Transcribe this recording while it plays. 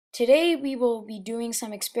Today we will be doing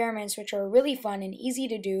some experiments which are really fun and easy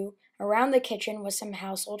to do around the kitchen with some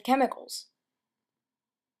household chemicals.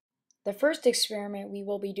 The first experiment we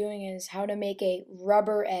will be doing is how to make a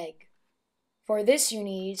rubber egg. For this you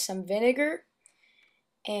need some vinegar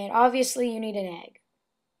and obviously you need an egg.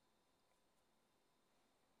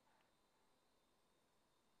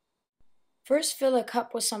 First fill a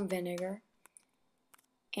cup with some vinegar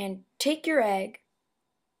and take your egg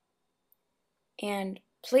and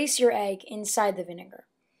place your egg inside the vinegar.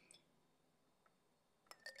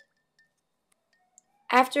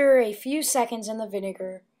 After a few seconds in the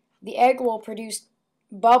vinegar, the egg will produce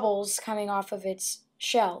bubbles coming off of its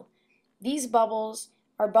shell. These bubbles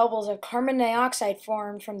are bubbles of carbon dioxide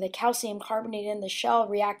formed from the calcium carbonate in the shell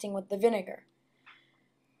reacting with the vinegar.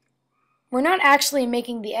 We're not actually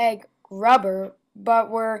making the egg rubber,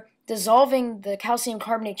 but we're dissolving the calcium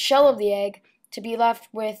carbonate shell of the egg to be left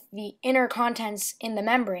with the inner contents in the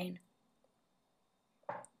membrane.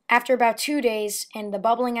 After about 2 days and the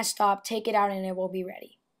bubbling has stopped, take it out and it will be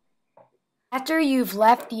ready. After you've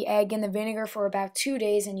left the egg in the vinegar for about 2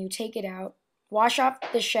 days and you take it out, wash off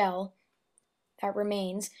the shell that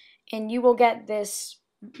remains and you will get this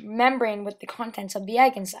membrane with the contents of the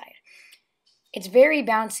egg inside. It's very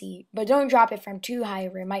bouncy, but don't drop it from too high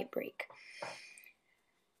or it might break.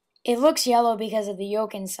 It looks yellow because of the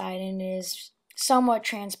yolk inside and it is somewhat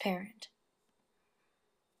transparent.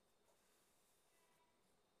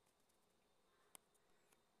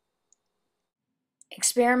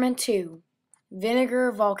 Experiment 2.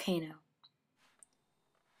 Vinegar Volcano.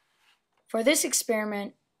 For this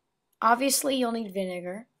experiment, obviously you'll need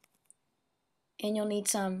vinegar and you'll need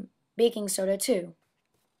some baking soda too.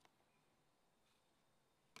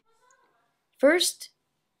 First,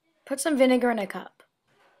 put some vinegar in a cup.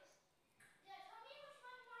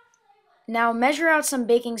 Now measure out some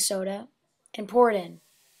baking soda and pour it in.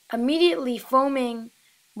 Immediately foaming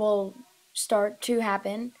will start to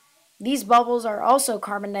happen. These bubbles are also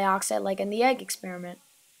carbon dioxide like in the egg experiment.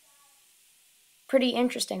 Pretty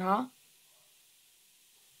interesting, huh?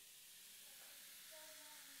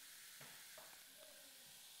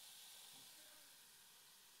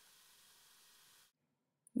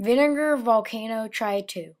 Vinegar Volcano Try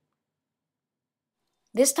 2.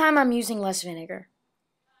 This time I'm using less vinegar.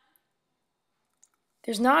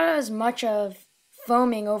 There's not as much of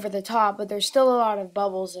foaming over the top, but there's still a lot of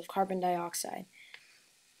bubbles of carbon dioxide.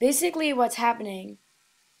 Basically what's happening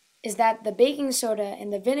is that the baking soda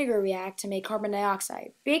and the vinegar react to make carbon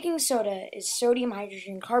dioxide. Baking soda is sodium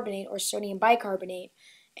hydrogen carbonate or sodium bicarbonate,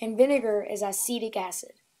 and vinegar is acetic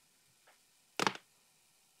acid.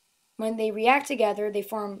 When they react together, they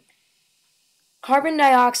form carbon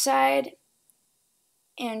dioxide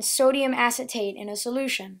and sodium acetate in a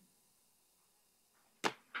solution.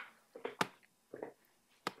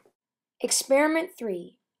 Experiment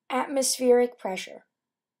 3. Atmospheric pressure.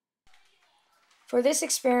 For this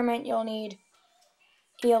experiment, you'll need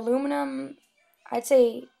the aluminum, I'd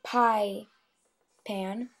say pie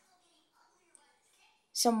pan,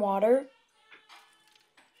 some water,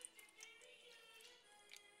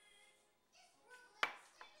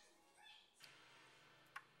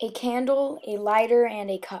 a candle, a lighter,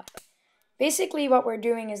 and a cup. Basically what we're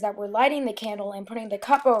doing is that we're lighting the candle and putting the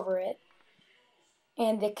cup over it,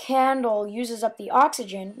 and the candle uses up the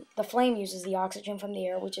oxygen, the flame uses the oxygen from the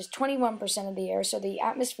air, which is 21% of the air, so the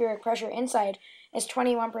atmospheric pressure inside is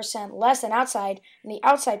 21% less than outside, and the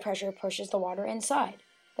outside pressure pushes the water inside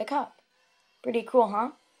the cup. Pretty cool,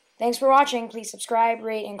 huh? Thanks for watching. Please subscribe,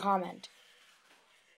 rate, and comment.